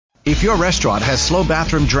If your restaurant has slow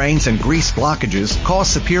bathroom drains and grease blockages, call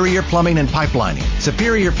Superior Plumbing and Pipelining.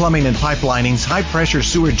 Superior Plumbing and Pipelining's high-pressure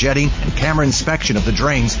sewer jetting and camera inspection of the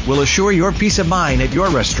drains will assure your peace of mind at your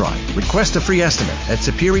restaurant. Request a free estimate at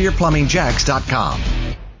SuperiorPlumbingJax.com.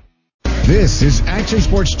 This is Action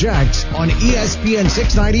Sports Jax on ESPN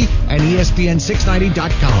 690 and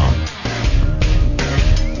ESPN690.com.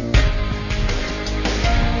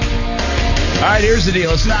 All right, here's the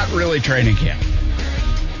deal. It's not really training camp.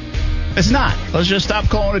 It's not. Let's just stop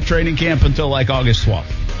calling it training camp until like August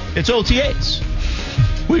 12th. It's OTAs.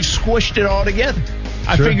 We've squished it all together.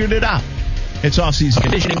 I figured it out. It's off-season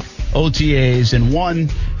conditioning, OTAs in one,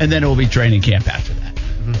 and then it will be training camp after that.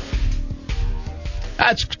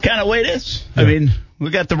 That's kind of the way it is. Yeah. I mean, we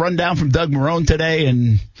got the rundown from Doug Marrone today,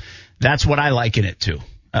 and that's what I liken it to.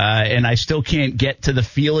 And I still can't get to the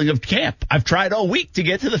feeling of camp. I've tried all week to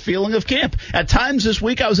get to the feeling of camp. At times this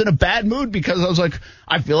week I was in a bad mood because I was like,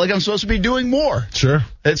 I feel like I'm supposed to be doing more. Sure.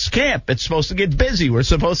 It's camp. It's supposed to get busy. We're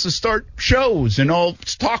supposed to start shows and all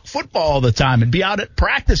talk football all the time and be out at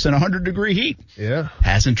practice in 100-degree heat. Yeah.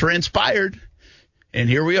 Hasn't transpired. And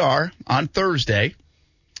here we are on Thursday.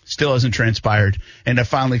 Still hasn't transpired. And I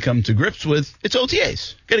finally come to grips with it's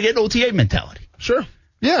OTAs. Got to get an OTA mentality. Sure.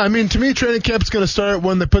 Yeah, I mean, to me, training camp's going to start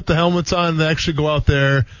when they put the helmets on and they actually go out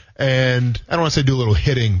there and, I don't want to say do a little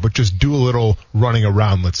hitting, but just do a little running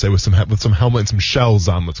around, let's say, with some helmet and some shells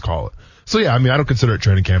on, let's call it. So, yeah, I mean, I don't consider it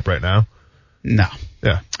training camp right now. No.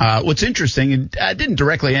 Yeah. What's interesting, and I didn't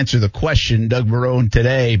directly answer the question, Doug Marrone,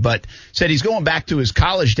 today, but said he's going back to his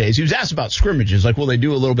college days. He was asked about scrimmages, like, will they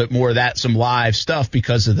do a little bit more of that, some live stuff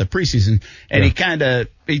because of the preseason? And I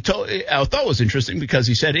thought it was interesting because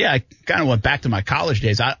he said, yeah, I kind of went back to my college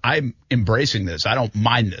days. I'm embracing this. I don't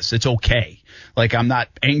mind this. It's okay. Like, I'm not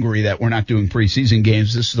angry that we're not doing preseason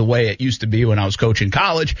games. This is the way it used to be when I was coaching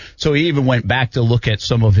college. So he even went back to look at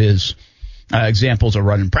some of his examples of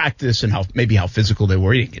running practice and how physical they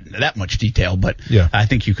were. He didn't get into that much detail, but I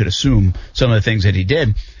think you could assume some of the things that he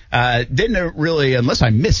did. Didn't really, unless I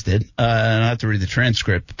missed it, I have to read the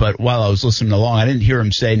transcript, but while I was listening along, I didn't hear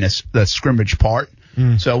him say the scrimmage part.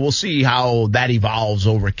 So we'll see how that evolves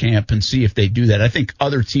over camp and see if they do that. I think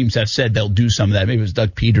other teams have said they'll do some of that. Maybe it was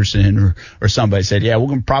Doug Peterson or somebody said, yeah, we're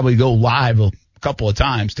going to probably go live a couple of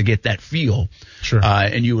times to get that feel. Sure.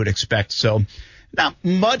 And you would expect so. Not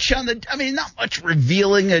much not much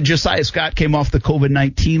revealing. Josiah Scott came off the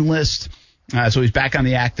COVID-19 list. So he's back on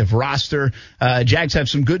the active roster. Jags have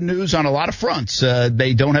some good news on a lot of fronts.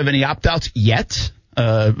 They don't have any opt-outs yet,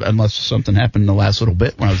 unless something happened in the last little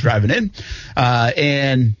bit when I was driving in.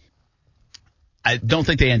 And I don't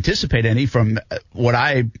think they anticipate any from what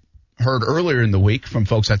I heard earlier in the week from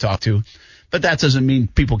folks I talked to. But that doesn't mean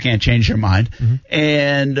people can't change their mind. Mm-hmm.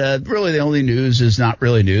 And really the only news is not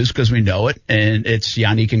really news because we know it, and it's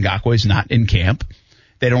Yannick Ngakoue's not in camp.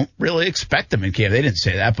 They don't really expect him in camp. They didn't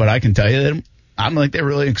say that, but I can tell you that I don't think they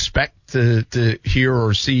really expect to hear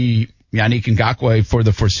or see Yannick Ngakoue for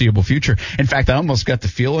the foreseeable future. In fact, I almost got the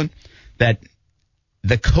feeling that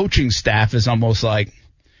the coaching staff is almost like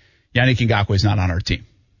Yannick Ngakoue's not on our team.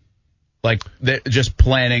 Like they're just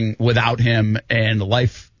planning without him and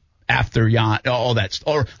life after Jan, all that,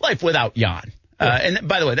 or life without Jan. And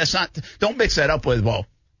by the way, don't mix that up with, well,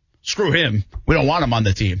 screw him. We don't want him on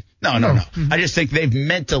the team. No. Mm-hmm. I just think they've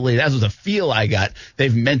mentally, that was the feel I got.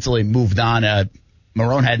 They've mentally moved on.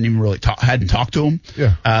 Marrone hadn't even really hadn't talked to him.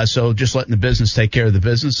 Yeah. So just letting the business take care of the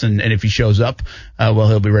business. And if he shows up,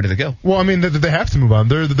 he'll be ready to go. Well, I mean, they have to move on.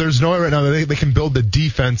 There's no way right now that they can build the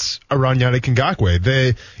defense around Yannick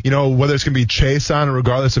Ngakoue. Whether it's going to be Chase on or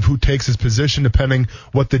regardless of who takes his position, depending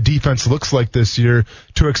what the defense looks like this year,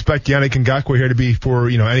 to expect Yannick Ngakoue here to be for,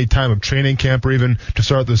 any time of training camp or even to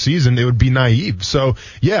start the season, it would be naive. So,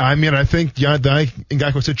 yeah, I mean, I think the Yannick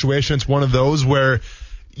Ngakoue situation, it's one of those where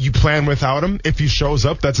you plan without him. If he shows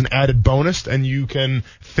up, that's an added bonus, and you can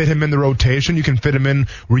fit him in the rotation. You can fit him in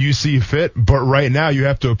where you see fit. But right now, you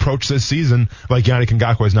have to approach this season like Yannick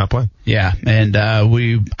Ngakoue is not playing. Yeah, and I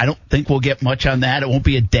don't think we'll get much on that. It won't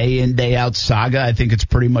be a day-in, day-out saga. I think it's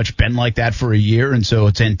pretty much been like that for a year, and so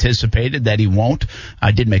it's anticipated that he won't.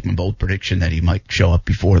 I did make my bold prediction that he might show up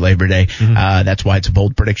before Labor Day. Mm-hmm. That's why it's a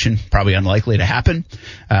bold prediction. Probably unlikely to happen.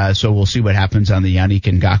 So we'll see what happens on the Yannick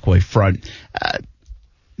Ngakoue front.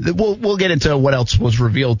 We'll get into what else was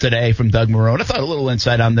revealed today from Doug Marrone. I thought a little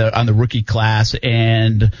insight on the rookie class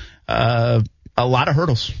and a lot of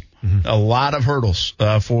hurdles. Mm-hmm. A lot of hurdles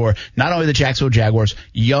for not only the Jacksonville Jaguars,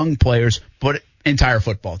 young players, but entire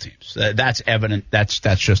football teams. That's evident. That's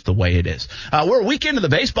just the way it is. We're a week into the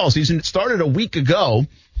baseball season. It started a week ago,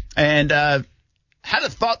 and had a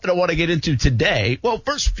thought that I want to get into today. Well,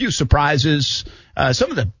 first few surprises. Some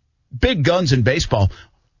of the big guns in baseball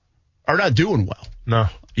are not doing well. No.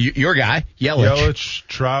 Your guy, Yelich.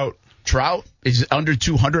 Trout is under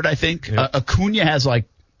 200, I think. Yep. Acuna has like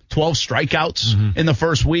 12 strikeouts in the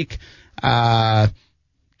first week.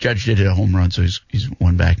 Judge did hit a home run, so he's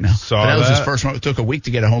one back now. But that was his first one. It took a week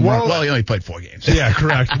to get a home run. Well, he only played 4 games. Yeah,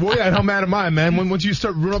 correct. Well, yeah, how mad am I, man? Once you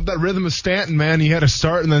start running up that rhythm of Stanton, man, you had to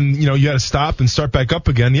start and then, you had to stop and start back up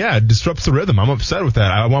again. Yeah, it disrupts the rhythm. I'm upset with that.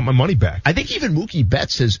 I want my money back. I think even Mookie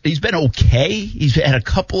Betts he's been okay. He's had a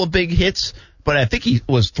couple of big hits, but I think he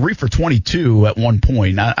was 3 for 22 at one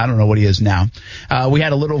point. I don't know what he is now. We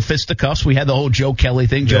had a little fisticuffs. We had the whole Joe Kelly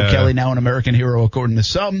thing. Joe Kelly now an American hero according to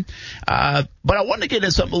some. But I wanted to get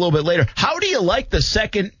into something a little bit later. How do you like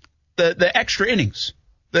the extra innings?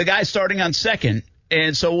 The guy starting on second.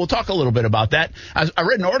 And so we'll talk a little bit about that. I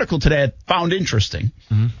read an article today I found interesting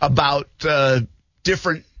about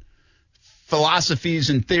different philosophies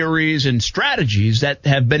and theories and strategies that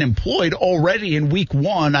have been employed already in week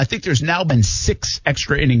 1. I think there's now been 6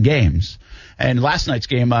 extra inning games. And last night's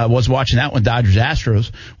game, I was watching that one,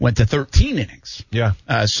 Dodgers-Astros, went to 13 innings. Yeah.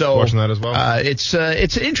 So watching that as well.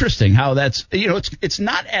 It's interesting how that's, it's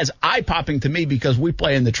not as eye-popping to me because we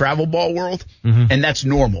play in the travel ball world, and that's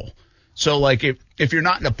normal. So, like, if you're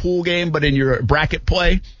not in a pool game but in your bracket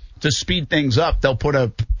play, to speed things up, they'll put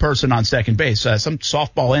a person on second base. Some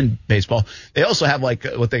softball and baseball. They also have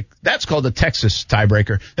that's called a Texas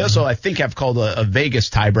tiebreaker. They also, I think, have called a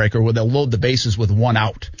Vegas tiebreaker where they'll load the bases with 1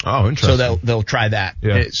 out. Oh, interesting. So they'll try that.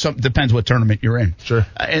 Yeah. It depends what tournament you're in. Sure.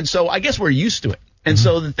 And so I guess we're used to it. And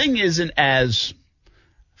so the thing isn't as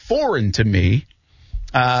foreign to me,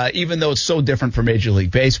 even though it's so different from Major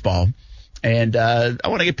League Baseball. And I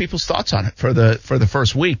want to get people's thoughts on it for the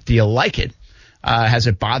first week. Do you like it? Has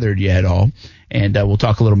it bothered you at all? And we'll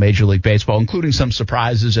talk a little Major League Baseball, including some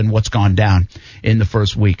surprises and what's gone down in the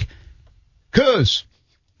first week. Kuz,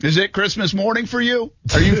 is it Christmas morning for you?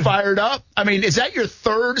 Are you fired up? I mean, is that your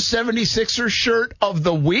third 76ers shirt of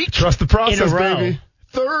the week? Trust the process, baby.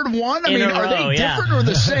 Third one? Are they different or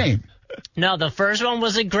the same? No, the first one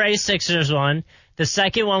was a Gray Sixers one. The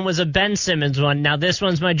second one was a Ben Simmons one. Now this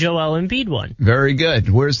one's my Joel Embiid one. Very good.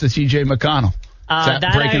 Where's the TJ McConnell? That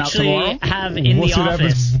I actually have in the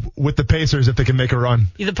office. With the Pacers if they can make a run.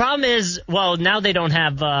 The problem is, well, now they don't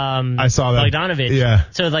have I saw that. Bogdanovic. Yeah.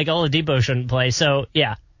 So, Oladipo shouldn't play. So,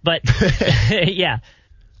 yeah. But, yeah.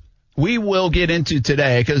 We will get into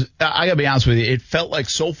today, because I got to be honest with you, it felt like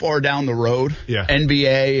so far down the road,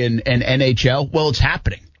 NBA and NHL. Well, it's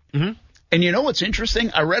happening. Mm-hmm. And you know what's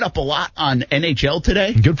interesting? I read up a lot on NHL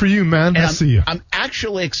today. Good for you, man. I see you. I'm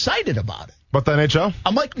actually excited about it. About the NHL?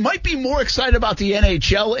 I'm might be more excited about the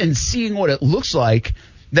NHL and seeing what it looks like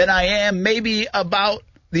than I am maybe about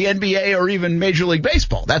the NBA or even Major League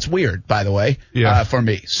Baseball. That's weird, by the way, for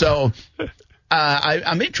me. So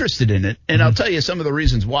I'm interested in it, and I'll tell you some of the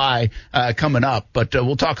reasons why coming up. But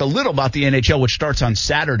we'll talk a little about the NHL, which starts on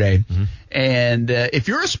Saturday. Mm-hmm. And if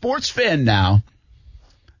you're a sports fan now,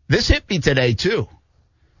 this hit me today, too.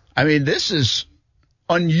 I mean, this is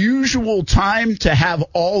unusual time to have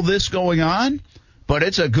all this going on, but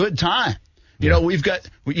it's a good time.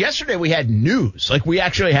 Yesterday we had news. We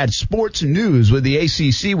actually had sports news with the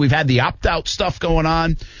ACC. We've had the opt-out stuff going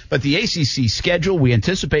on, but the ACC schedule, we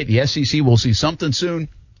anticipate the SEC will see something soon.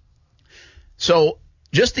 So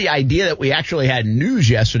just the idea that we actually had news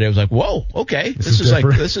yesterday was like, whoa, okay, this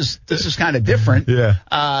is kind of different. Yeah.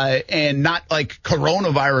 And not like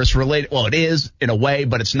coronavirus related. Well, it is in a way,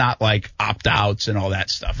 but it's not like opt-outs and all that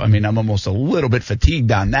stuff. I mean, I'm almost a little bit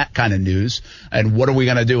fatigued on that kind of news. And what are we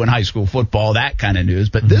going to do in high school football? That kind of news.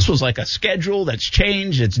 But this was like a schedule that's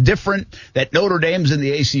changed. It's different. That Notre Dame's in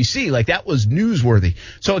the ACC. That was newsworthy.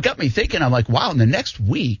 So it got me thinking. I'm like, wow, in the next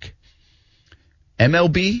week,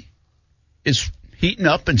 MLB is heating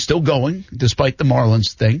up and still going despite the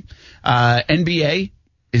Marlins thing. NBA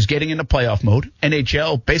is getting into playoff mode.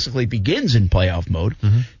 NHL basically begins in playoff mode.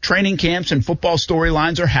 Mm-hmm. Training camps and football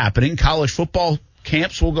storylines are happening. College football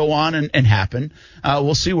camps will go on and happen.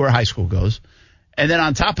 We'll see where high school goes. And then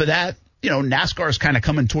on top of that, NASCAR is kind of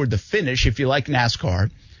coming toward the finish if you like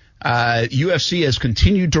NASCAR. UFC has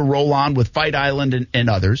continued to roll on with Fight Island and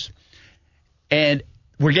others. And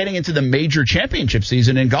we're getting into the major championship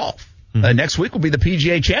season in golf. Mm-hmm. Next week will be the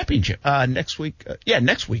PGA Championship. Next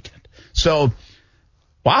weekend. So,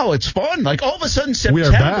 wow, it's fun. All of a sudden,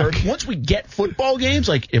 September, once we get football games,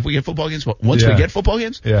 if we get football games, we get football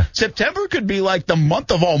games, September could be the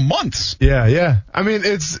month of all months. Yeah. I mean,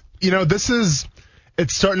 it's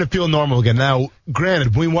starting to feel normal again. Now,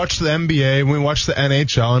 granted, when we watch the NBA, when we watch the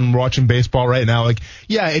NHL, and we're watching baseball right now,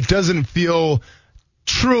 it doesn't feel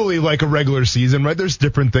truly like a regular season, right? There's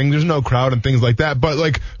different things. There's no crowd and things like that. But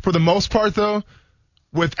like for the most part, though,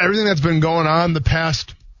 with everything that's been going on the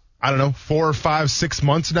past, 4, 5, 6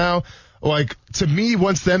 months now, like to me,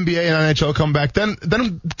 once the NBA and NHL come back, then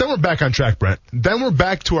we're back on track, Brent. Then we're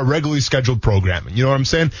back to our regularly scheduled programming. You know what I'm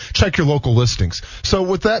saying? Check your local listings. So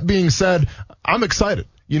with that being said, I'm excited.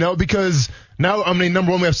 Because now,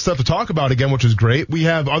 number one, we have stuff to talk about again, which is great. We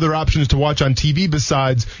have other options to watch on TV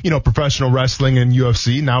besides, professional wrestling and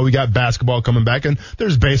UFC. Now we got basketball coming back, and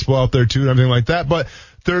there's baseball out there too and everything like that. But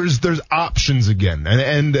there's options again.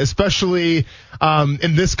 And especially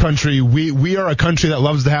in this country, we are a country that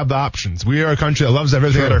loves to have the options. We are a country that loves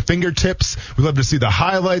everything at our fingertips. We love to see the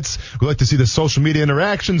highlights. We like to see the social media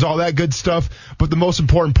interactions, all that good stuff. But the most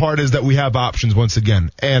important part is that we have options once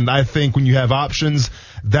again. And I think when you have options,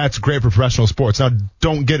 that's great for professional sports. Now,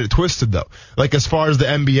 don't get it twisted, though. Like, as far as the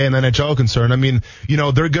NBA and NHL are concerned,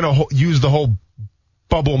 they're going to use the whole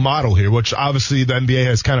bubble model here, which obviously the NBA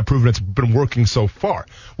has kind of proven it's been working so far.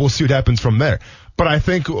 We'll see what happens from there. But I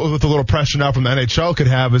think with a little pressure now from the NHL could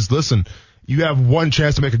have is, listen, you have one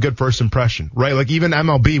chance to make a good first impression, right? Like even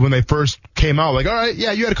MLB, when they first came out, like, all right,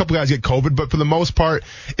 yeah, you had a couple guys get COVID, but for the most part,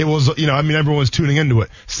 it was, everyone was tuning into it.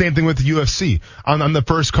 Same thing with the UFC. On the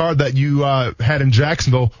first card that you had in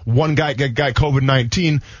Jacksonville, one guy got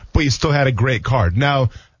COVID-19, but you still had a great card. Now,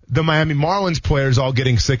 the Miami Marlins players all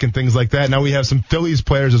getting sick and things like that. Now we have some Phillies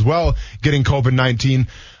players as well getting COVID-19.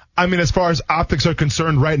 As far as optics are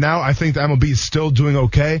concerned right now, I think the MLB is still doing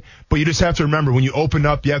okay. But you just have to remember, when you open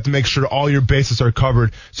up, you have to make sure all your bases are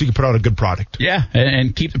covered so you can put out a good product. Yeah,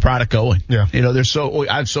 and keep the product going. Yeah.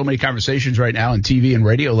 I have so many conversations right now in TV and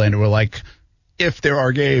radio land where we're like, if there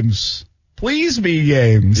are games, please be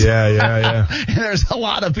games. Yeah. And there's a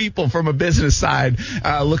lot of people from a business side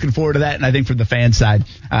looking forward to that, and I think from the fan side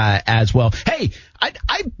as well. Hey,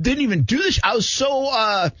 I didn't even do this. I was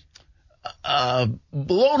so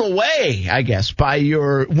blown away, I guess, by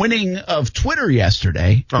your winning of Twitter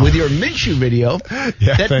yesterday with your Minshew video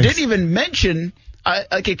that didn't even mention.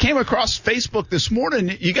 It came across Facebook this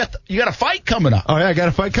morning. You got a fight coming up. Oh yeah, I got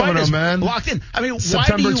a fight coming up, man. Locked in. September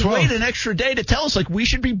why do you 12th. Wait an extra day to tell us? Like, we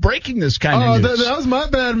should be breaking this kind of news. That was my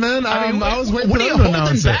bad, man. I was waiting. What are you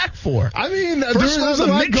holding back for? There's a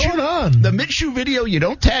lot going on. The Minshew video. You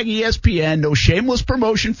don't tag ESPN. No shameless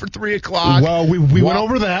promotion for 3:00. Well, we went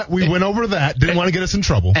over that. Didn't want to get us in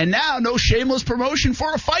trouble. And now no shameless promotion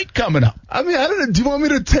for a fight coming up. I don't know. Do you want me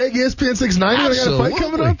to tag ESPN 690 when I got a fight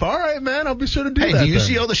coming up? All right, man. I'll be sure to do that. Do you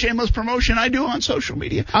see all the shameless promotion I do on social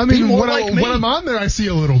media? When I'm on there, I see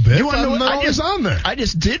a little bit. I'm not always on there. I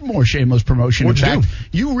just did more shameless promotion. What'd in fact,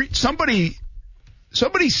 you do?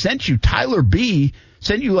 Somebody sent you, Tyler B.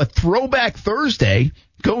 sent you a Throwback Thursday.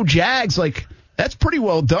 Go Jags! Like, that's pretty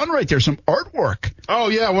well done right there. Some artwork. Oh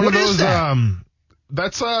yeah, one of those.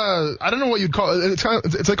 That's I don't know what you'd call it.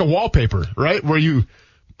 It's like a wallpaper, right? Where you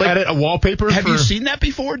edit a wallpaper. Have you seen that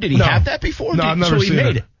before? Did he have that before? No, I've never seen it.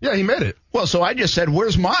 Made it. Yeah, he made it. Well, so I just said,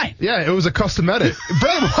 "Where's mine?" Yeah, it was a custom edit.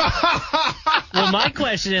 Well, my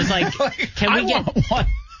question is can we get one?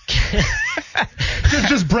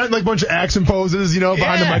 just Brent, like a bunch of action poses,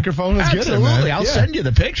 behind the microphone. Let's get it, man. I'll send you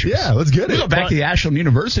the pictures. Yeah, let's get it. We go back to the Ashland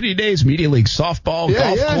University days, Media League softball,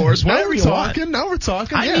 golf course, whatever you want. Now we're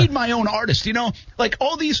talking. I need my own artist. Like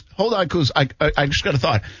all these. Hold on, Kuz. I just got a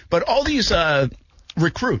thought. But all these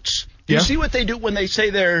recruits. Do you see what they do when they say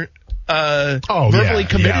they're verbally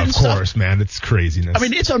committed? Yeah, of course, man. It's craziness.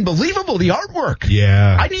 It's unbelievable, the artwork.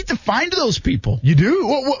 Yeah. I need to find those people. You do?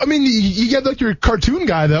 Well, you get like your cartoon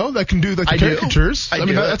guy, though, that can do like the caricatures.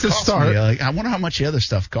 That's a start. I wonder how much the other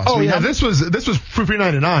stuff costs. Oh, yeah, this was for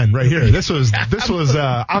 $3.99 right here. This was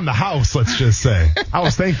on the house, let's just say. I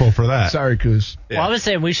was thankful for that. Sorry, Kuz. Yeah. Well, I was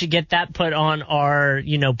saying we should get that put on our,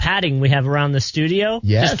 padding we have around the studio.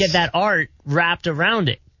 Yes. Just get that art wrapped around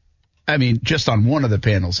it. Just on one of the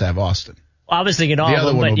panels have Austin. Well, I was thinking all the of other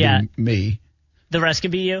them, one but will be me. The rest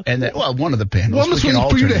could be you? And then, one of the panels. Well, I'm just waiting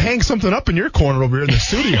for you to hang something up in your corner over here in the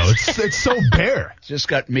studio. It's so bare. It's just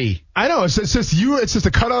got me. I know. It's just you. It's just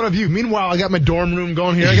a cutout of you. Meanwhile, I got my dorm room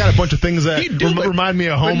going here. I got a bunch of things that remind me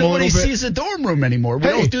of home a little bit. Nobody sees the dorm room anymore. We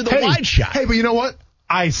don't do the wide shot. Hey, but you know what?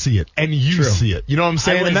 I see it, and you see it. You know what I'm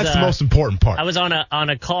saying? And that's the most important part. I was on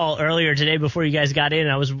a call earlier today before you guys got in.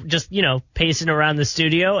 I was just, pacing around the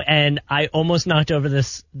studio, and I almost knocked over the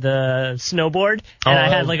snowboard, and I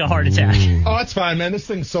had like a heart attack. Oh, that's fine, man. This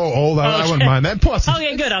thing's so old. I wouldn't mind that. Plus,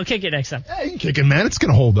 okay, good. I'll kick it next time. Yeah, you can kick it, man. It's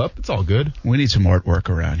going to hold up. It's all good. We need some artwork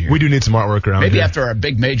around here. We do need some artwork around here. Maybe after our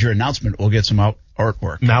big major announcement, we'll get some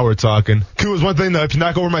artwork. Now we're talking. Cool is one thing, though. If you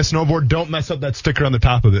knock over my snowboard, don't mess up that sticker on the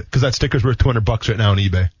top of it, because that sticker's worth $200 right now on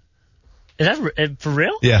eBay. Is that for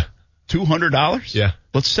real? Yeah. $200? Yeah.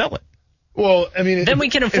 Let's sell it. Well, I mean, then we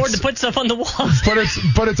can afford to put stuff on the walls.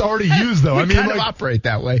 But it's already used though. We I mean, kind of operate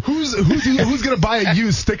that way. Who's going to buy a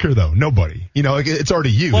used sticker though? Nobody. It's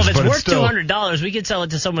already used. Well, if it's but worth still, $200, we could sell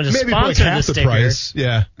it to someone to maybe sponsor half the the sticker. price.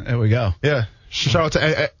 Yeah. There we go. Yeah. Shout out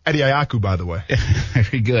to Eddie Ayaku, by the way.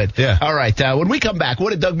 Very good. Yeah. All right. When we come back,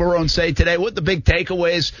 what did Doug Marrone say today? What the big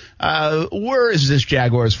takeaways? Where is this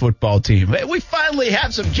Jaguars football team? We finally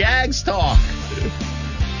have some Jags talk.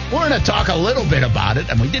 We're going to talk a little bit about it,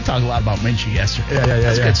 and we did talk a lot about Minshew yesterday. Yeah.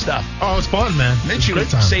 That's good stuff. Oh, it's fun, man. Minshew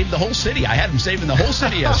saved the whole city. I had him saving the whole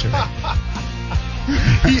city yesterday.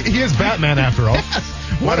 he is Batman after all.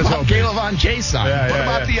 What about Caleb on Jason? Yeah, what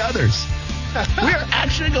about the others? We are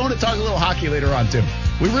actually going to talk a little hockey later on, too.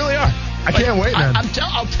 We really are. I can't wait, man.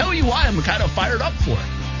 I'll tell you why I'm kind of fired up for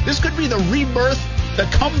it. This could be the rebirth, the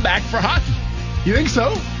comeback for hockey. You think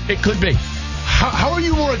so? It could be. How are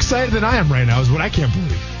you more excited than I am right now is what I can't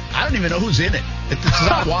believe. I don't even know who's in it. It's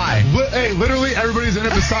not why. Hey, literally everybody's in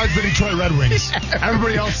it besides the Detroit Red Wings.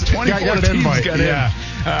 Everybody else 24 got an teams invite. got in. All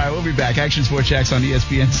right, we'll be back. Action Sports Jacks on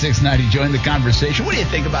ESPN 690. Join the conversation. What do you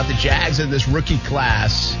think about the Jags in this rookie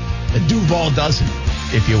class? The Duval dozen,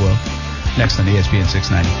 if you will. Next on ESPN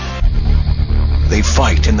 690. They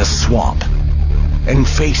fight in the swamp and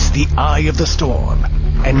face the eye of the storm.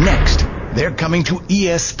 And next, they're coming to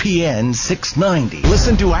ESPN 690.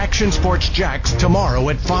 Listen to Action Sports Jacks tomorrow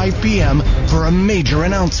at 5 p.m. for a major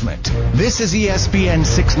announcement. This is ESPN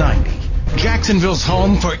 690, Jacksonville's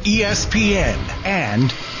home for ESPN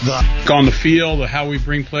and the on the field, or how we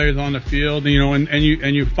bring players on the field, and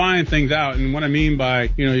you find things out. And what I mean by,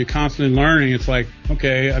 you're constantly learning, it's like,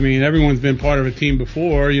 okay, I mean, everyone's been part of a team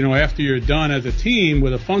before. After you're done as a team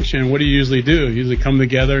with a function, what do you usually do? You usually come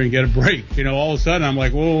together and get a break. All of a sudden I'm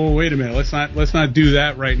like, whoa, wait a minute, let's not do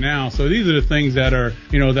that right now. So these are the things that are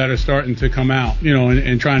starting to come out,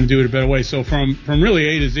 and trying to do it a better way. So from really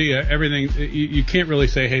A to Z, everything, you can't really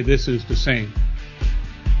say, hey, this is the same.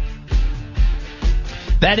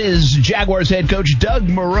 That is Jaguars head coach Doug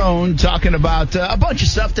Marrone talking about a bunch of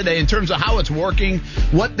stuff today in terms of how it's working,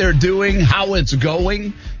 what they're doing, how it's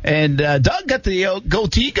going. And Doug got the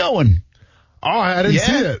goatee going. Oh, I didn't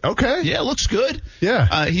see it. Okay. Yeah, it looks good.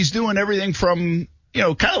 Yeah. He's doing everything from,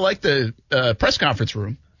 kind of like the press conference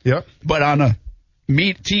room. Yep. But on a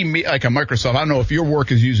team like a Microsoft. I don't know if your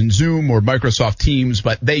work is using Zoom or Microsoft Teams,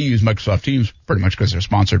 but they use Microsoft Teams pretty much because they're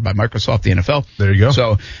sponsored by Microsoft, the NFL. There you go.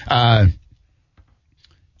 So,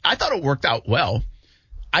 I thought it worked out well.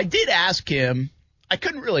 I did ask him. I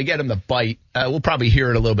couldn't really get him to bite. We'll probably hear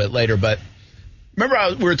it a little bit later, but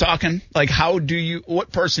remember we were talking, like,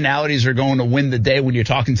 what personalities are going to win the day when you're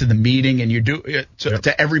talking to the meeting and you do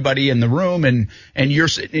to everybody in the room and you're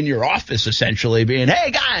sitting in your office essentially being, hey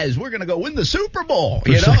guys, we're going to go win the Super Bowl.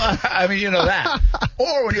 I mean, that.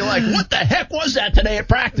 Or when you're like, what the heck was that today at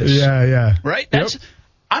practice? Yeah. Right?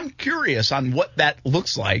 I'm curious on what that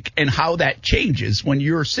looks like and how that changes when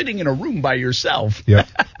you're sitting in a room by yourself. Yep.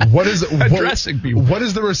 What is addressing people? What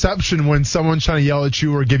is the reception when someone's trying to yell at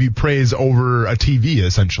you or give you praise over a TV?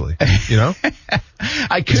 Essentially,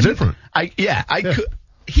 it's different. Could.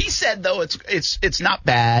 He said though it's not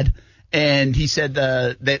bad, and he said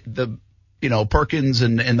that the Perkins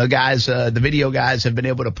and the guys, the video guys, have been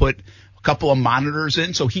able to put couple of monitors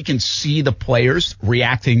in so he can see the players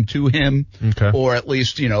reacting to him, or at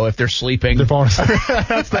least, if they're sleeping. They're falling asleep.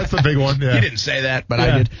 That's the big one. Yeah. He didn't say that, but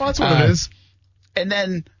I did. Well, that's what it is. And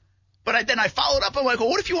then I followed up. I'm like, well,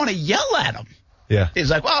 what if you want to yell at him? Yeah.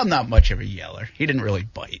 He's like, well, I'm not much of a yeller. He didn't really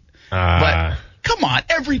bite. But come on,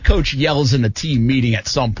 every coach yells in a team meeting at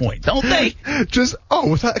some point, don't they?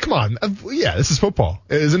 Come on. Yeah, this is football,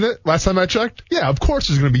 isn't it? Last time I checked. Yeah, of course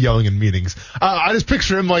there's going to be yelling in meetings. I just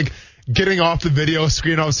picture him like getting off the video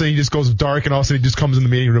screen, all of a sudden he just goes dark, and all of a sudden he just comes in the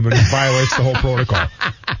meeting room and violates the whole protocol.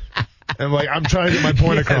 And I'm trying to get my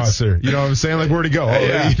point across here. You know what I'm saying? Like, where'd he go?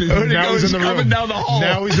 Yeah. Now he's in the room. Coming down the hall.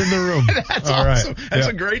 Now he's in the room. That's all awesome. Right. That's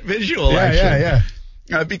a great visual, actually.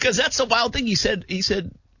 Yeah. Because that's the wild thing. He said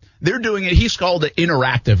they're doing it. He's called it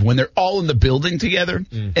interactive when they're all in the building together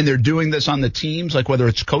and they're doing this on the teams, like whether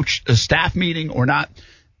it's a staff meeting or not.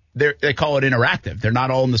 They call it interactive. They're not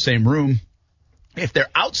all in the same room. If they're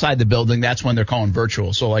outside the building, that's when they're calling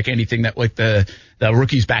virtual. So like anything that like the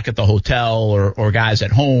rookies back at the hotel or guys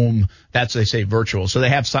at home, they say virtual. So they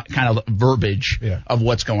have some kind of verbiage of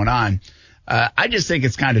what's going on. I just think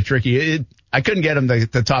it's kind of tricky. I couldn't get him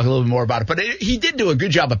to talk a little bit more about it, but he did do a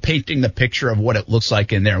good job of painting the picture of what it looks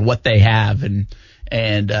like in there, what they have, and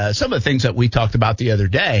some of the things that we talked about the other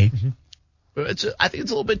day. Mm-hmm. I think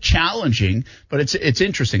it's a little bit challenging, but it's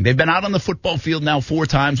interesting. They've been out on the football field now 4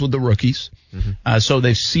 times with the rookies, so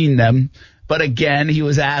they've seen them. But again, he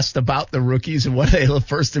was asked about the rookies and what the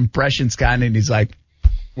first impressions kind of, and he's like,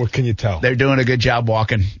 what can you tell? They're doing a good job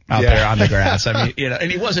walking out there on the grass. I mean,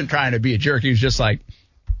 and he wasn't trying to be a jerk. He was just like,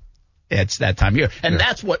 it's that time of year. And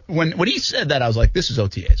that's what, when he said that, I was like, this is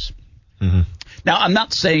OTAs. Mm-hmm. Now, I'm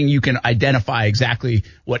not saying you can identify exactly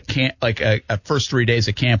what camp, like a first 3 days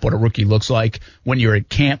of camp, what a rookie looks like when you're at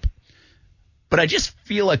camp. But I just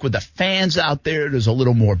feel like with the fans out there, there's a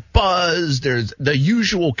little more buzz. There's the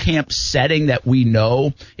usual camp setting that we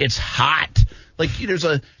know. It's hot. Like there's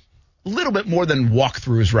a little bit more than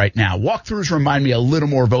walkthroughs right now. Walkthroughs remind me a little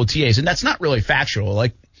more of OTAs, and that's not really factual.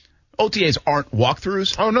 Like OTAs aren't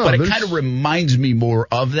walkthroughs. Oh, no. But it kind of reminds me more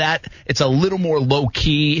of that. It's a little more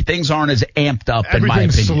low-key. Things aren't as amped up, in my opinion.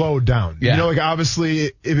 Everything's slowed down. Yeah. You know, like,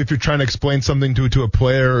 obviously, if you're trying to explain something to a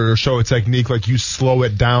player or show a technique, like, you slow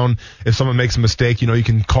it down. If someone makes a mistake, you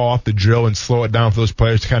can call off the drill and slow it down for those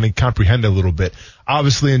players to kind of comprehend it a little bit.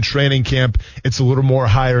 Obviously, in training camp, it's a little more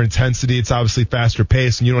higher intensity. It's obviously faster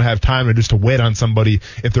pace, and you don't have time to wait on somebody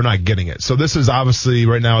if they're not getting it. So this is obviously,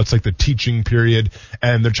 right now, it's like the teaching period,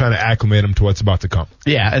 and they're trying to acclimate them to what's about to come.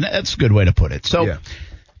 Yeah, and that's a good way to put it. So,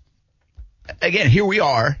 again, here we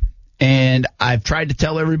are, and I've tried to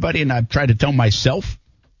tell everybody, and I've tried to tell myself,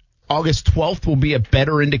 August 12th will be a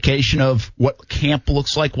better indication of what camp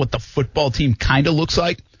looks like, what the football team kind of looks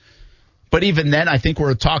like. But even then, I think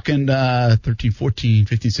we're talking 13, 14,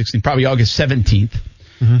 15, 16, probably August 17th,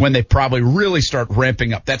 when they probably really start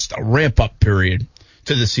ramping up. That's the ramp-up period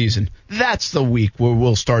to the season. That's the week where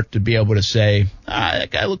we'll start to be able to say, that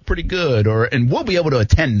guy looked pretty good, and we'll be able to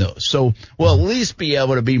attend those. So we'll at least be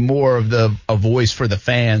able to be more of a voice for the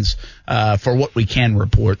fans for what we can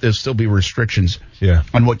report. There'll still be restrictions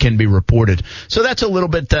on what can be reported. So that's a little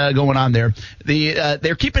bit going on there.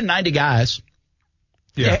 They're keeping 90 guys.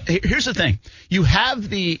 Yeah. Here's the thing. You have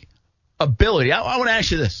the ability. I want to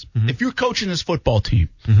ask you this. Mm-hmm. If you're coaching this football team,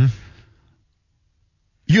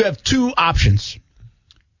 you have two options.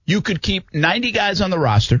 You could keep 90 guys on the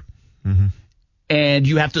roster, and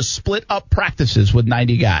you have to split up practices with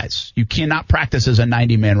 90 guys. You cannot practice as a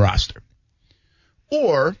 90-man roster.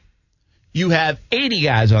 Or you have 80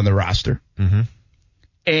 guys on the roster,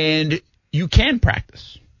 and you can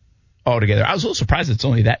practice altogether. I was a little surprised it's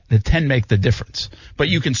only that the 10 make the difference. But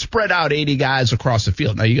you can spread out 80 guys across the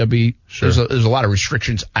field. Now you got to be there's a lot of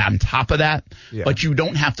restrictions on top of that, but you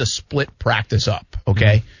don't have to split practice up,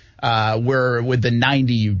 okay? Where with the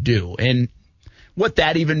 90 you do. And what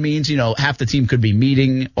that even means, half the team could be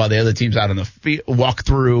meeting while the other team's out on the field, walk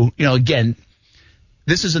through. Again,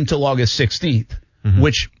 this is until August 16th,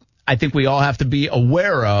 which I think we all have to be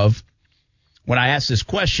aware of. When I ask this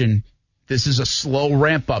question, this is a slow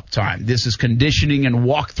ramp-up time. This is conditioning and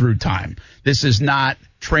walkthrough time. This is not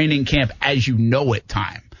training camp as you know it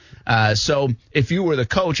time. So if you were the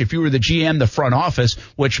coach, if you were the GM, the front office,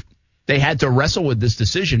 which they had to wrestle with this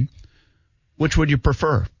decision, which would you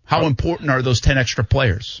prefer? How important are those 10 extra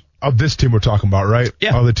players? Of this team we're talking about, right?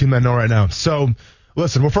 Yeah. Of the team I know right now. So,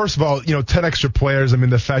 listen, well, first of all, 10 extra players, I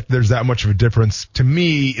mean, the fact that there's that much of a difference, to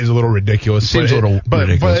me, is a little ridiculous. Seems a little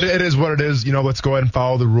ridiculous. But it is what it is. Let's go ahead and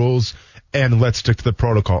follow the rules, and let's stick to the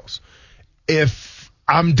protocols. If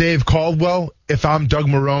I'm Dave Caldwell, if I'm Doug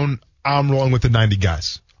Marrone, I'm rolling with the 90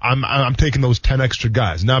 guys. I'm taking those 10 extra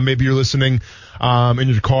guys. Now, maybe you're listening in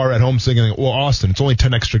your car at home thinking, well, Austin, it's only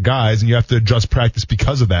 10 extra guys, and you have to adjust practice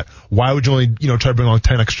because of that. Why would you only, try to bring on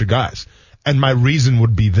 10 extra guys? And my reason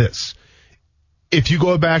would be this. If you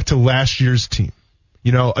go back to last year's team,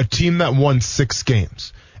 a team that won 6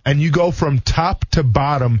 games, and you go from top to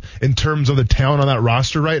bottom in terms of the talent on that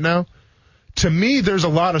roster right now, to me, there's a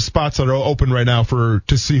lot of spots that are open right now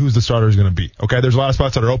to see who's the starter is going to be. Okay, there's a lot of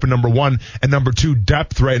spots that are open, number one, and number two,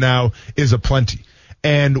 depth right now is aplenty.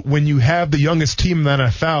 And when you have the youngest team in the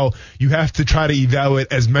NFL, you have to try to evaluate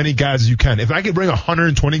as many guys as you can. If I could bring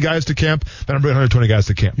 120 guys to camp, then I'm bringing 120 guys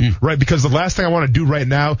to camp, right? Because the last thing I want to do right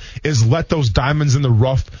now is let those diamonds in the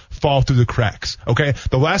rough fall through the cracks, okay?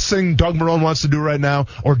 The last thing Doug Marrone wants to do right now,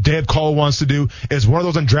 or Dave Caldwell wants to do, is one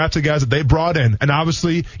of those undrafted guys that they brought in. And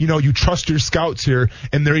obviously, you trust your scouts here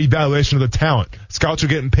in their evaluation of the talent. Scouts are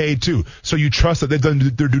getting paid too. So you trust that they've done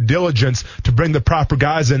their due diligence to bring the proper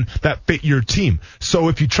guys in that fit your team. So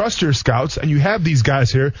if you trust your scouts and you have these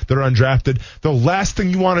guys here that are undrafted, the last thing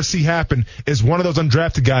you want to see happen is one of those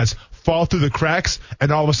undrafted guys fall through the cracks and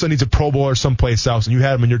all of a sudden he's a Pro Bowler someplace else and you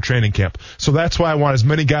had him in your training camp. So that's why I want as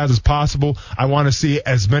many guys as possible. I want to see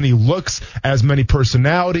as many looks, as many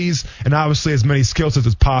personalities, and obviously as many skill sets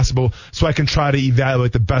as possible so I can try to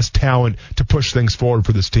evaluate the best talent to push things forward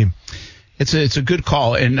for this team. It's a good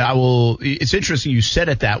call, and it's interesting you said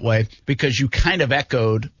it that way because you kind of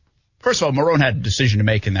echoed first of all, Marrone had a decision to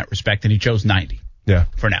make in that respect, and he chose 90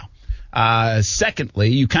 for now. Secondly,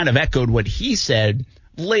 you kind of echoed what he said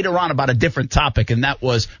later on about a different topic, and that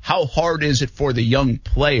was how hard is it for the young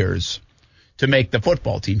players to make the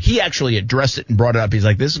football team. He actually addressed it and brought it up. He's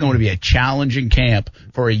like, this is going to be a challenging camp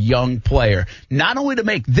for a young player, not only to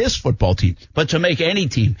make this football team, but to make any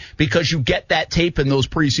team, because you get that tape in those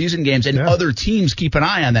preseason games, and other teams keep an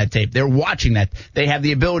eye on that tape. They're watching that. They have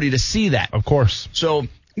the ability to see that. Of course. So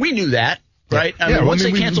we knew that. Right? I mean, once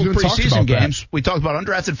they canceled preseason games, we talked about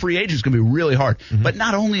undrafted free agents going to be really hard. Mm-hmm. But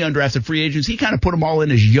not only undrafted free agents, he kind of put them all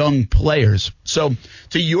in as young players. So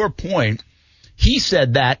to your point, he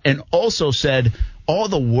said that, and also said all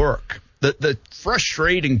the work, the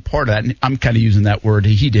frustrating part of that, and I'm kind of using that word,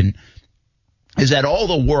 he didn't, is that all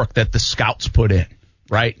the work that the scouts put in,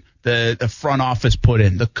 right? The front office put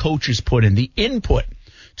in, the coaches put in, the input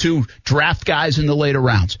to draft guys in the later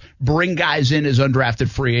rounds, bring guys in as undrafted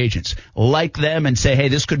free agents, like them and say, hey,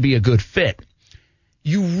 this could be a good fit.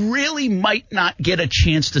 You really might not get a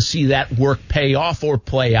chance to see that work pay off or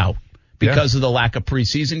play out because of the lack of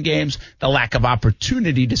preseason games, the lack of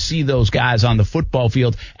opportunity to see those guys on the football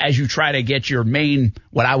field as you try to get your main,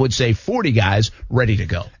 what I would say, 40 guys ready to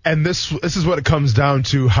go. And this is what it comes down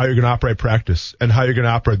to, how you're going to operate practice and how you're going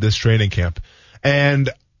to operate this training camp. And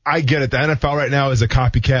I get it. The NFL right now is a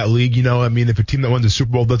copycat league. You know, I mean, if a team that wins the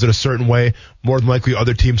Super Bowl does it a certain way, more than likely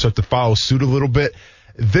other teams have to follow suit a little bit.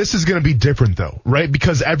 This is going to be different, though, right?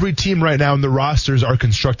 Because every team right now in the rosters are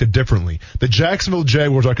constructed differently. The Jacksonville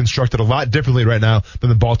Jaguars are constructed a lot differently right now than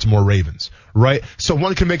the Baltimore Ravens, right? So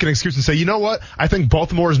one can make an excuse and say, you know what? I think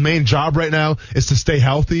Baltimore's main job right now is to stay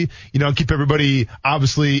healthy, you know, and keep everybody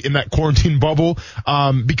obviously in that quarantine bubble,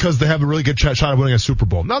 because they have a really good shot of winning a Super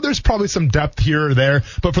Bowl. Now, there's probably some depth here or there,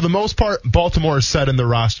 but for the most part, Baltimore is set in the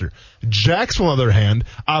roster. Jacksonville, on the other hand,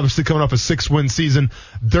 obviously coming off a 6-win season,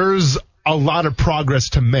 there's a lot of progress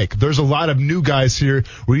to make. There's a lot of new guys here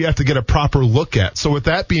where you have to get a proper look at. So with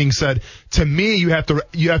that being said, to me, you have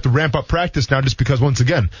to ramp up practice now, just because, once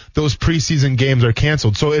again, those preseason games are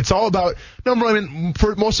canceled. So it's all about,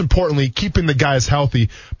 most importantly, keeping the guys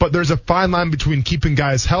healthy. But there's a fine line between keeping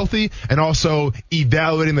guys healthy and also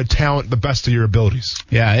evaluating the talent the best of your abilities.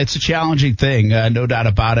 Yeah, it's a challenging thing, no doubt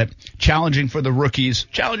about it. Challenging for the rookies,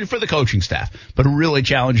 challenging for the coaching staff, but really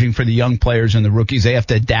challenging for the young players and the rookies. They have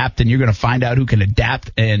to adapt, and you're going to find out who can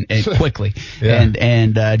adapt and quickly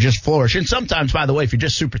and just flourish. And sometimes, by the way, if you're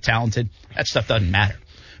just super talented, that stuff doesn't matter.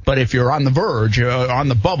 But if you're on the verge, or on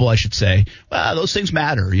the bubble, I should say, well, those things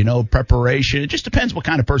matter. You know, preparation. It just depends what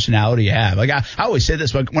kind of personality you have. Like I always say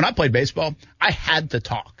this, but when I played baseball, I had to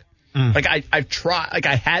talk. Like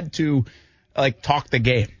I had to talk the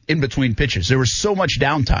game in between pitches. There was so much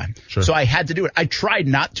downtime. Sure. So I had to do it. I tried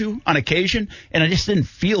not to on occasion, and I just didn't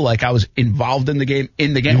feel like I was involved in the game.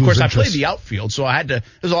 Of course, I played the outfield, so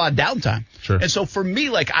there's a lot of downtime. Sure. And so for me,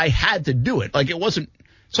 I had to do it. It wasn't,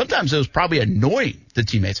 sometimes it was probably annoying to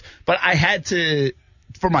teammates, but I had to,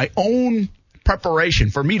 for my own preparation,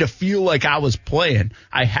 for me to feel like I was playing,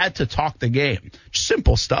 I had to talk the game.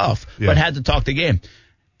 Simple stuff, but had to talk the game.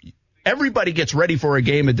 Everybody gets ready for a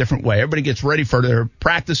game a different way. Everybody gets ready for their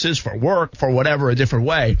practices, for work, for whatever, a different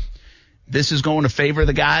way. This is going to favor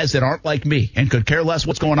the guys that aren't like me and could care less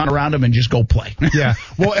what's going on around them and just go play. Yeah.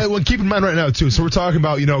 Well, keep in mind right now, too, so we're talking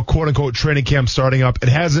about, quote unquote training camp starting up. It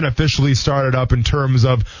hasn't officially started up in terms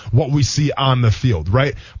of what we see on the field,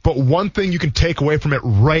 right? But one thing you can take away from it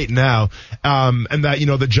right now, and that,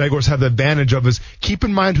 the Jaguars have the advantage of, is keep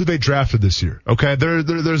in mind who they drafted this year, okay?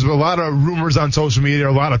 There's a lot of rumors on social media,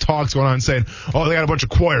 a lot of talks going on saying, oh, they got a bunch of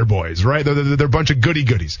choir boys, right? They're a bunch of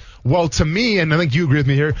goody-goodies. Well, to me, and I think you agree with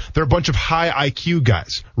me here, they're a bunch of high IQ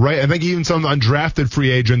guys, right? I think even some undrafted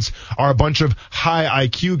free agents are a bunch of high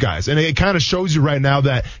IQ guys. And it kind of shows you right now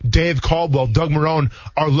that Dave Caldwell, Doug Marrone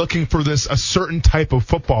are looking for a certain type of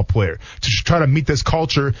football player to try to meet this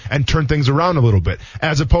culture and turn things around a little bit.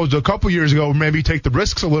 As opposed to a couple years ago, maybe you take the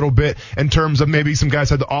risks a little bit in terms of maybe some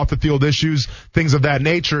guys had the off the field issues, things of that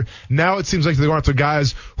nature. Now it seems like they're going after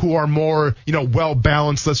guys who are more, well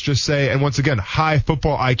balanced, let's just say, and once again, high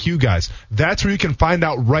football IQ guys. That's where you can find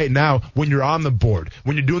out right now when you're on the board,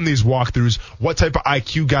 when you're doing these walkthroughs, what type of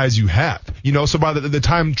IQ guys you have. So by the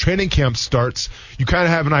time training camp starts, you kind of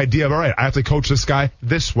have an idea of, all right, I have to coach this guy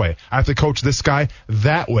this way. I have to coach this guy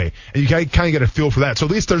that way. And you kind of get a feel for that. So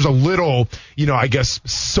at least there's a little, I guess,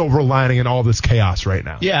 silver lining in all this chaos right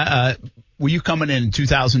now. Yeah. Were you coming in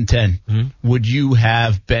 2010? Would you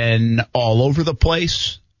have been all over the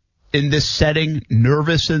place in this setting,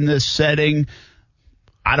 nervous in this setting?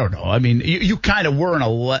 I don't know. I mean, you kind of were an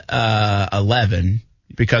 11.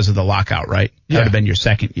 because of the lockout, right? That Yeah. would have been your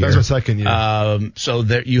second year. That was my second year. So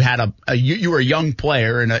that you had you were a young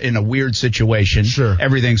player in a weird situation. Sure.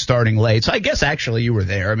 Everything starting late. So I guess actually you were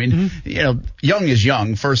there. I mean, young is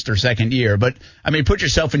young, first or second year. But I mean, put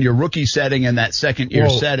yourself in your rookie setting and that second year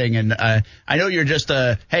setting. And I know you're just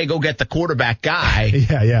hey, go get the quarterback guy.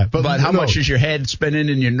 Yeah. But how much is your head spinning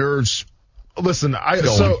and your nerves? Listen,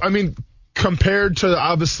 compared to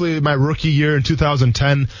obviously my rookie year in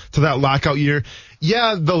 2010 to that lockout year,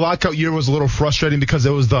 yeah, the lockout year was a little frustrating because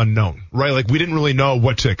it was the unknown, right? Like, we didn't really know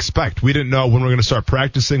what to expect. We didn't know when we were going to start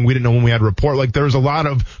practicing. We didn't know when we had a report. Like, there was a lot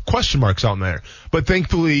of question marks out there. But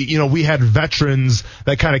thankfully, we had veterans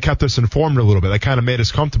that kind of kept us informed a little bit. That kind of made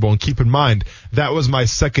us comfortable. And keep in mind, that was my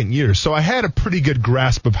second year. So I had a pretty good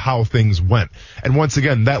grasp of how things went. And once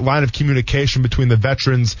again, that line of communication between the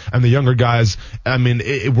veterans and the younger guys, I mean,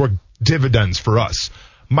 it worked dividends for us.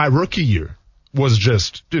 My rookie year was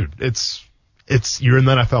just, dude, you're in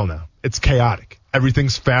the NFL now. It's chaotic.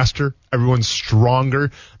 Everything's faster. Everyone's stronger.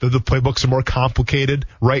 The playbooks are more complicated,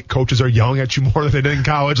 right? Coaches are yelling at you more than they did in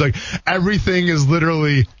college. Like, everything is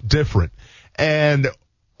literally different. And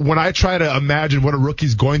when I try to imagine what a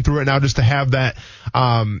rookie's going through right now, just to have that,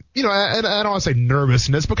 and I don't want to say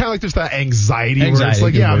nervousness, but kind of like just that anxiety where it's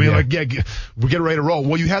like, we get ready to roll.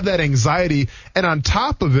 Well, you have that anxiety, and on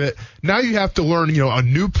top of it, now you have to learn, a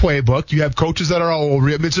new playbook. You have coaches that are all over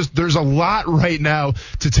you. It's just, there's a lot right now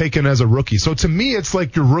to take in as a rookie. So to me, it's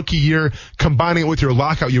like your rookie year combining it with your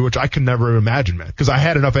lockout year, which I can never imagine, man, because I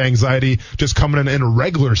had enough anxiety just coming in a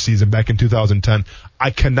regular season back in 2010. I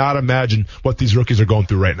cannot imagine what these rookies are going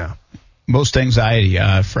through right now. Most anxiety,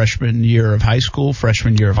 freshman year of high school,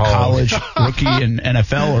 freshman year of college, rookie in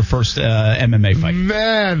NFL, or first MMA fight?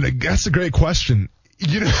 Man, that's a great question.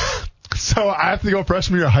 So I have to go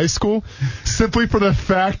freshman year of high school simply for the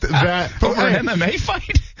fact that for an MMA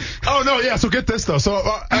fight. Oh no, yeah. So get this though. So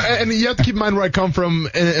and you have to keep in mind where I come from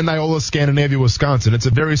in Iola, Scandinavia, Wisconsin. It's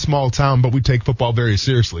a very small town, but we take football very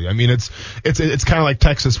seriously. I mean, it's kind of like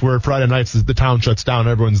Texas, where Friday nights the town shuts down,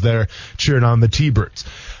 everyone's there cheering on the T-Birds.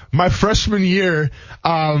 My freshman year,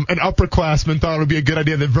 an upperclassman thought it would be a good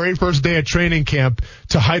idea the very first day of training camp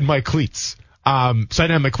to hide my cleats. So I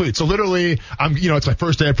didn't have my cleats. So literally, it's my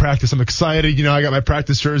first day of practice. I'm excited. I got my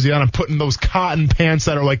practice jersey on. I'm putting those cotton pants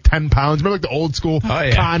that are like 10 pounds. Remember, like the old school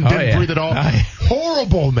cotton, didn't breathe at all?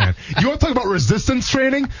 Horrible, man. You want to talk about resistance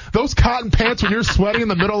training? Those cotton pants, when you're sweating in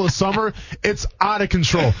the middle of summer, it's out of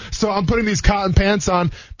control. So I'm putting these cotton pants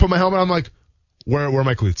on, put my helmet on. I'm like, where are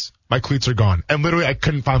my cleats? My cleats are gone. And literally, I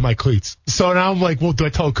couldn't find my cleats. So now I'm like, well, do I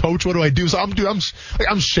tell coach? What do I do? So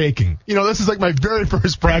I'm shaking. This is like my very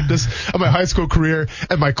first practice of my high school career,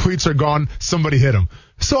 and my cleats are gone. Somebody hit them.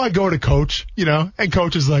 So I go to coach, and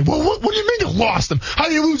coach is like, well, what do you mean you lost them? How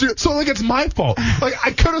do you lose your? So it's my fault. Like,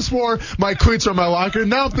 I could have swore my cleats are in my locker.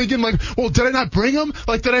 Now I'm thinking well, did I not bring them?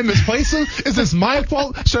 Like, did I misplace them? Is this my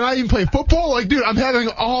fault? Should I even play football? Like, dude, I'm having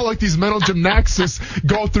all these mental gymnastics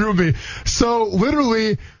go through me. So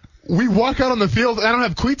literally, we walk out on the field, and I don't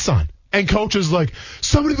have cleats on. And coach is like,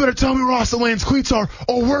 somebody better tell me where Austin Lane's cleats are.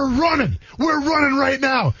 Oh, we're running right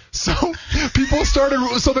now. So people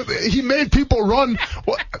he made people run.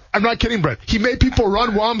 Well, I'm not kidding, Brett. He made people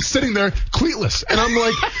run while I'm sitting there cleatless. And I'm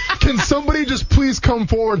like, can somebody just please come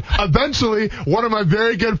forward? Eventually, one of my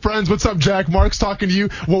very good friends, what's up, Jack Marks, talking to you.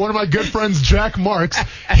 Well, one of my good friends, Jack Marks,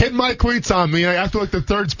 hit my cleats on me. And after the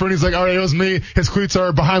third sprint, he's like, all right, it was me. His cleats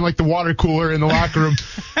are behind the water cooler in the locker room.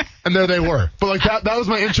 And there they were. But that was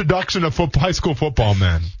my introduction of high school football,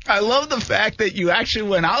 man. I love the fact that you actually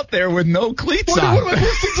went out there with no cleats on. What am I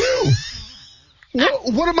supposed to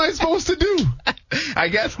do? What am I supposed to do? I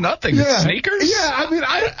guess nothing. Yeah. Sneakers? Yeah, I mean,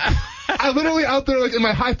 I literally out there in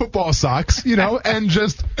my high football socks, and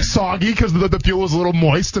just soggy because the fuel was a little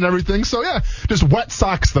moist and everything. So yeah, just wet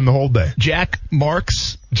socks them the whole day. Jack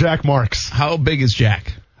Marks. How big is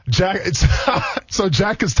Jack? So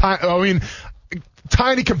Jack is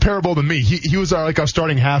tiny comparable to me. He was our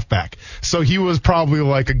starting halfback. So he was probably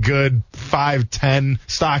a good 5'10",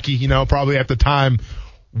 stocky, probably at the time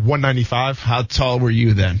 195. How tall were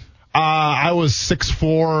you then? I was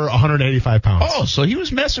 6'4", 185 pounds. Oh, so he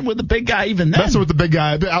was messing with the big guy even then. Messing with the big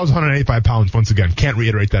guy. I was 185 pounds once again. Can't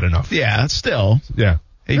reiterate that enough. Yeah, still. Yeah.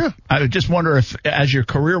 I just wonder if, as your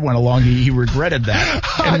career went along, he regretted that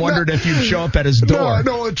and wondered if you'd show up at his door.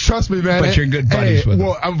 No, trust me, man. But you're good buddies with him.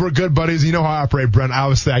 Well, we're good buddies. You know how I operate, Brent.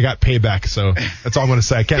 Obviously, I got payback, so that's all I'm going to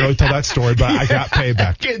say. I can't really tell that story, but I got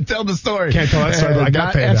payback. Can't tell the story. Can't tell that story, but I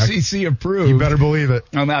got payback. FCC approved. You better believe it.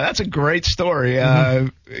 Oh, now that's a great story.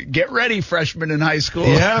 Get ready, freshmen in high school.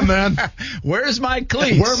 Yeah, man. Where's my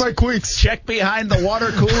cleats? Where are my cleats? Check behind the water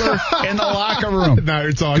cooler in the locker room. No,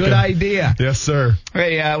 you're talking. Good idea. Yes, sir.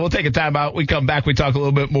 Hey, we'll take a time out. We come back. We talk a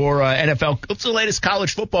little bit more NFL. What's the latest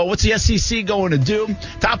college football? What's the SEC going to do?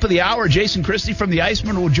 Top of the hour, Jason Christie from the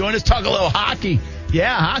Iceman will join us. Talk a little hockey.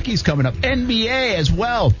 Yeah, hockey's coming up. NBA as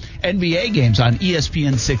well. NBA games on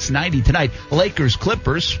ESPN 690 tonight. Lakers,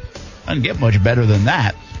 Clippers. Doesn't get much better than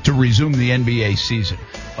that to resume the NBA season.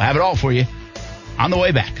 We'll have it all for you on the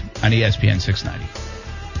way back on ESPN 690.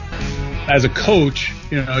 As a coach,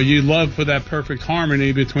 you love for that perfect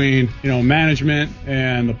harmony between, management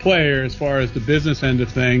and the player as far as the business end of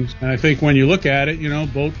things. And I think when you look at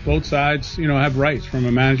it, both sides, have rights from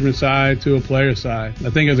a management side to a player side. I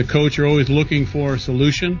think as a coach, you're always looking for a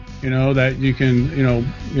solution, that you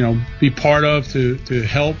can, be part of to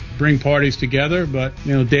help bring parties together. But,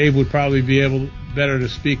 Dave would probably be better to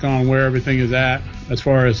speak on where everything is at as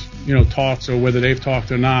far as, talks or whether they've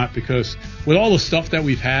talked or not, because with all the stuff that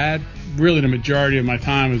we've had, really the majority of my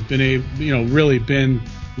time has been really been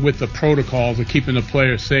with the protocols of keeping the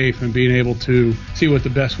players safe and being able to see what the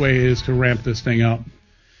best way is to ramp this thing up.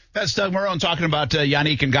 That's Doug Marrone talking about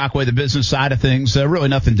Yannick Ngakoue, the business side of things. Really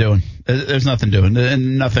nothing doing. There's nothing doing.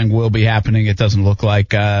 And nothing will be happening. It doesn't look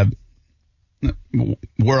like. Where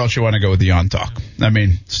else you want to go with the on talk? I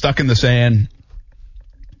mean, stuck in the sand.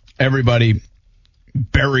 Everybody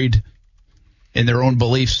buried in their own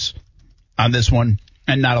beliefs on this one,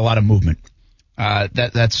 and not a lot of movement.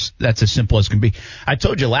 That's as simple as can be. I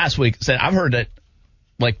told you last week, said I've heard that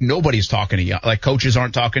like nobody's talking to Jan, like coaches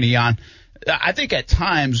aren't talking to Jan. I think at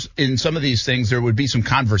times in some of these things there would be some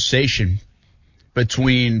conversation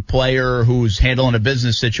between player who's handling a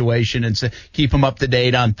business situation and keep him up to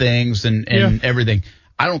date on things and everything.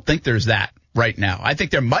 I don't think there's that right now. I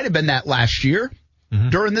think there might have been that last year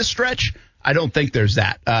during this stretch. I don't think there's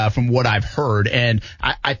that from what I've heard. And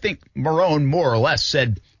I think Marrone more or less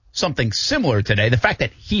said something similar today. The fact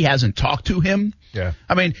that he hasn't talked to him. Yeah.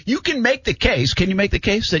 I mean, you can make the case. Can you make the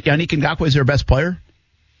case that Yannick Ngakoue is their best player?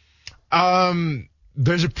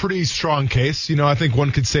 There's a pretty strong case. I think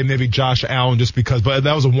one could say maybe Josh Allen just because, but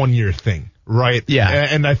that was a 1-year thing, right? Yeah.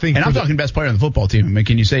 And I think. And I'm talking best player on the football team. I mean,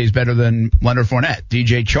 can you say he's better than Leonard Fournette,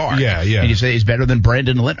 DJ Chark? Yeah. Can you say he's better than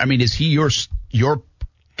Brandon Lynn? I mean, is he your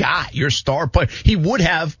guy, your star player? He would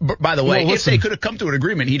have, by the way, if they could have come to an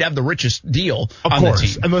agreement, he'd have the richest deal on the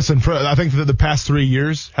team. And listen, I think that the past 3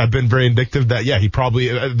 years have been very indicative that, he probably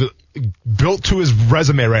built to his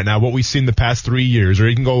resume right now what we've seen the past 3 years, or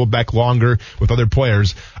he can go back longer with other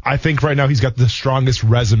players. I think right now he's got the strongest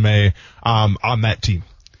resume on that team.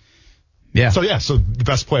 Yeah. So the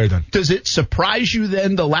best player then. Does it surprise you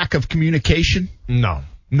then, the lack of communication? No,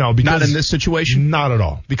 because not in this situation? Not at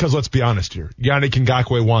all. Because let's be honest here. Yannick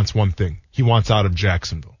Ngakoue wants one thing. He wants out of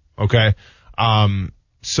Jacksonville. Okay?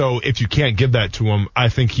 So if you can't give that to him, I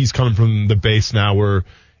think he's coming from the base now where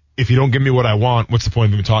if you don't give me what I want, what's the point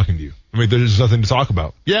of even talking to you? I mean, there's nothing to talk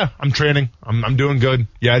about. Yeah, I'm training. I'm doing good.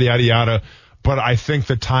 Yada, yada, yada. But I think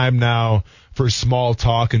the time now for small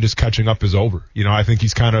talk and just catching up is over. I think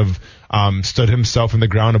he's kind of stood himself in the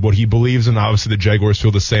ground of what he believes, and obviously the Jaguars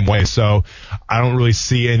feel the same way. So I don't really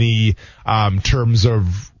see any terms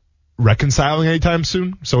of reconciling anytime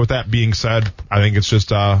soon. So with that being said, I think it's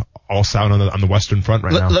just all sound on the Western Front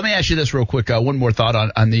right now. Let me ask you this real quick. One more thought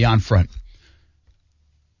on the on front.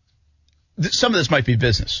 Some of this might be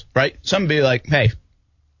business, right? Some would be like, hey,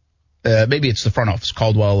 maybe it's the front office,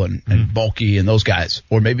 Caldwell and Bulky and those guys,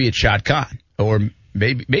 or maybe it's Shad Khan, or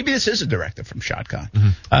maybe this is a directive from Shad Khan.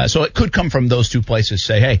 So it could come from those two places.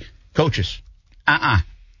 Say, hey, coaches,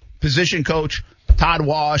 position coach, Todd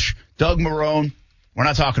Wash, Doug Marrone, we're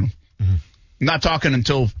not talking. Not talking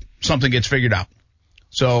until something gets figured out.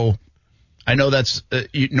 So I know that's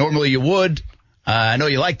normally you would. I know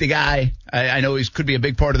you like the guy. I know he could be a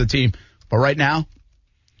big part of the team. But right now,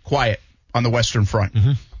 quiet on the Western Front.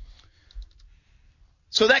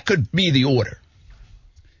 So that could be the order.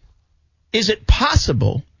 Is it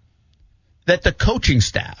possible that the coaching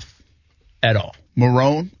staff at all,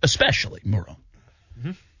 Marrone, especially Marrone,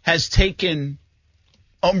 has taken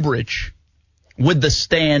umbrage with the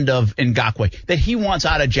stand of Ngakoue, that he wants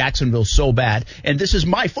out of Jacksonville so bad, and this is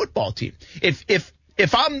my football team. If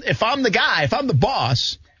I'm the guy, if I'm the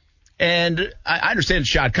boss, and I understand it's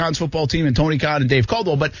Shad Khan's football team and Tony Khan and Dave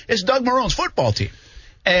Caldwell, but it's Doug Marrone's football team.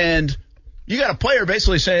 And you got a player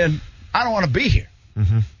basically saying, I don't want to be here.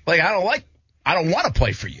 Like, I don't want to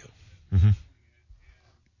play for you.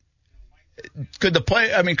 Could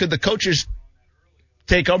the coaches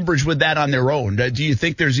take umbrage with that on their own? Do you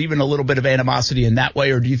think there's even a little bit of animosity in that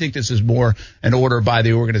way, or do you think this is more an order by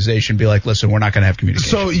the organization? Be like, listen, we're not going to have communication.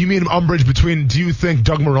 So you mean umbrage between? Do you think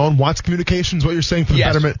Doug Marrone wants communications? What you're saying for the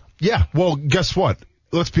betterment? Yeah. Well, guess what?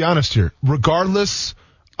 Let's be honest here. Regardless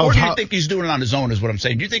of or do you think he's doing it on his own? Is what I'm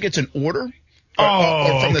saying. Do you think it's an order,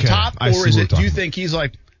 or from the top, or is it? Do you think he's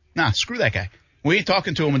like, nah, screw that guy. We ain't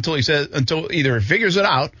talking to him until either he figures it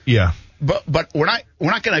out. Yeah. But we're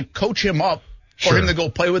not going to coach him up for him to go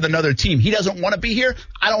play with another team. He doesn't want to be here.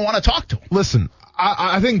 I don't want to talk to him. Listen,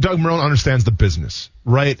 I think Doug Marrone understands the business,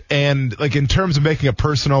 right? And like in terms of making it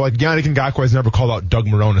personal, like Yannick Ngakoue has never called out Doug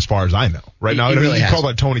Marrone as far as I know. Right now, he called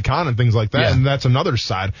out Tony Khan and things like that, and that's another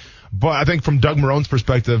side. But I think from Doug Marrone's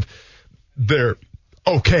perspective, they're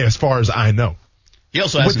okay as far as I know. He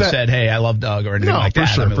also hasn't said, "Hey, I love Doug" or anything like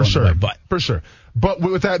that. For sure. But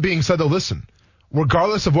with that being said, though, listen.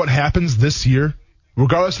 Regardless of what happens this year,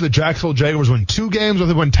 regardless of the Jacksonville Jaguars win 2 games or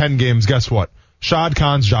they win 10 games, guess what? Shad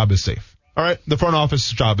Khan's job is safe. All right? The front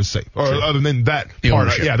office job is safe. Or other than that part,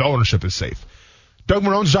 the ownership is safe. Doug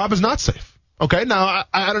Marrone's job is not safe. Okay? Now,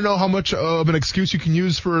 I don't know how much of an excuse you can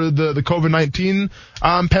use for the COVID-19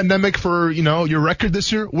 pandemic for, your record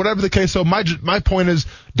this year. Whatever the case. So my point is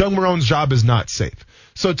Doug Marrone's job is not safe.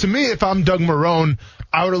 So to me, if I'm Doug Marrone,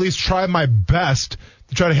 I would at least try my best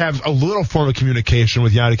to try to have a little form of communication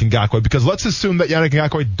with Yannick Ngakoue, because let's assume that Yannick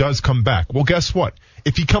Ngakoue does come back. Well, guess what?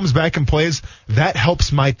 If he comes back and plays, that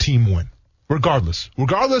helps my team win. Regardless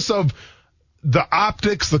of the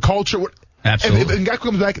optics, the culture. Absolutely. If Ngakoue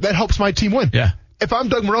comes back, that helps my team win. Yeah. If I'm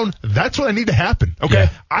Doug Marrone, that's what I need to happen. Okay. Yeah.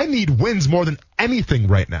 I need wins more than anything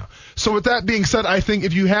right now. So with that being said, I think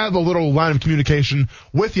if you have a little line of communication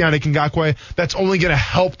with Yannick Ngakoue, that's only going to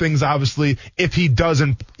help things, obviously, if he does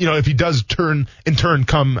come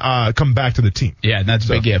back to the team. Yeah, and that's a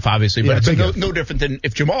big if, obviously. But it's no different than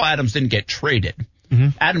if Jamal Adams didn't get traded. Mm-hmm.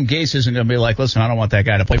 Adam Gase isn't going to be like, listen, I don't want that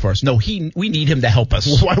guy to play for us. No, we need him to help us.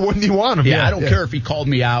 Well, why wouldn't you want him? Yeah, I don't care if he called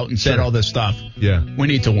me out and said all this stuff. Yeah. We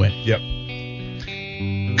need to win. Yep.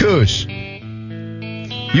 Goose, you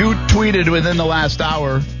tweeted within the last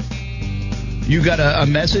hour, you got a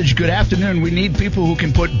message. Good afternoon. We need people who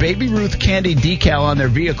can put Baby Ruth candy decal on their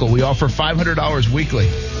vehicle. We offer $500 weekly.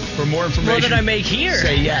 For more information, what did I make here?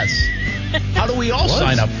 Say yes. How do we all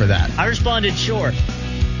sign up for that? I responded sure.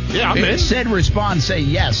 Yeah, it said respond, say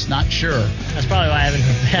yes, not sure. That's probably why I haven't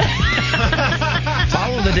heard back.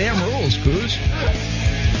 Follow the damn rules, Goose.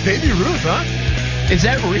 Baby Ruth, huh? Is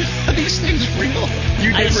that real? Are these things real?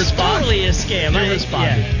 You did respond? It's totally a scam. I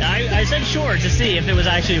responded. Yeah, I said sure to see if it was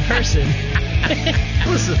actually a person.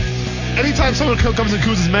 Listen, anytime someone comes in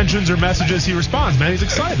Kuz's mentions or messages, he responds, man. He's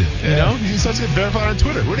excited. Yeah. You know? He starts to get verified on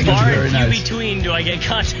Twitter. Far and few between do I get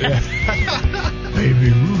contact. Yeah.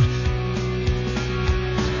 Baby Ruth.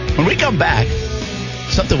 When we come back,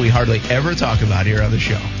 something we hardly ever talk about here on the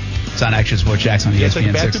show. It's on Action Sports Jacks on the ESPN 6. Take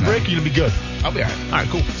a bathroom break, you're going to be good. I'll be all right. All right,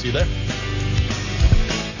 cool. See you there.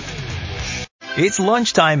 It's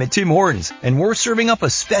lunchtime at Tim Hortons, and we're serving up a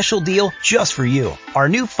special deal just for you. Our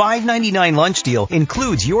new $5.99 lunch deal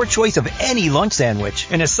includes your choice of any lunch sandwich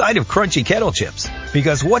and a side of crunchy kettle chips.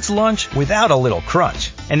 Because what's lunch without a little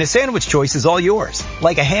crunch? And the sandwich choice is all yours,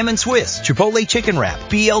 like a ham and Swiss, Chipotle chicken wrap,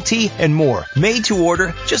 BLT, and more, made to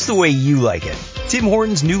order just the way you like it. Tim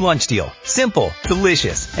Hortons' new lunch deal. Simple,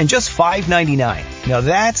 delicious, and just $5.99. Now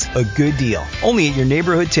that's a good deal. Only at your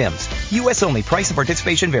neighborhood Tim's. U.S. only. Price and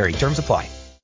participation vary. Terms apply.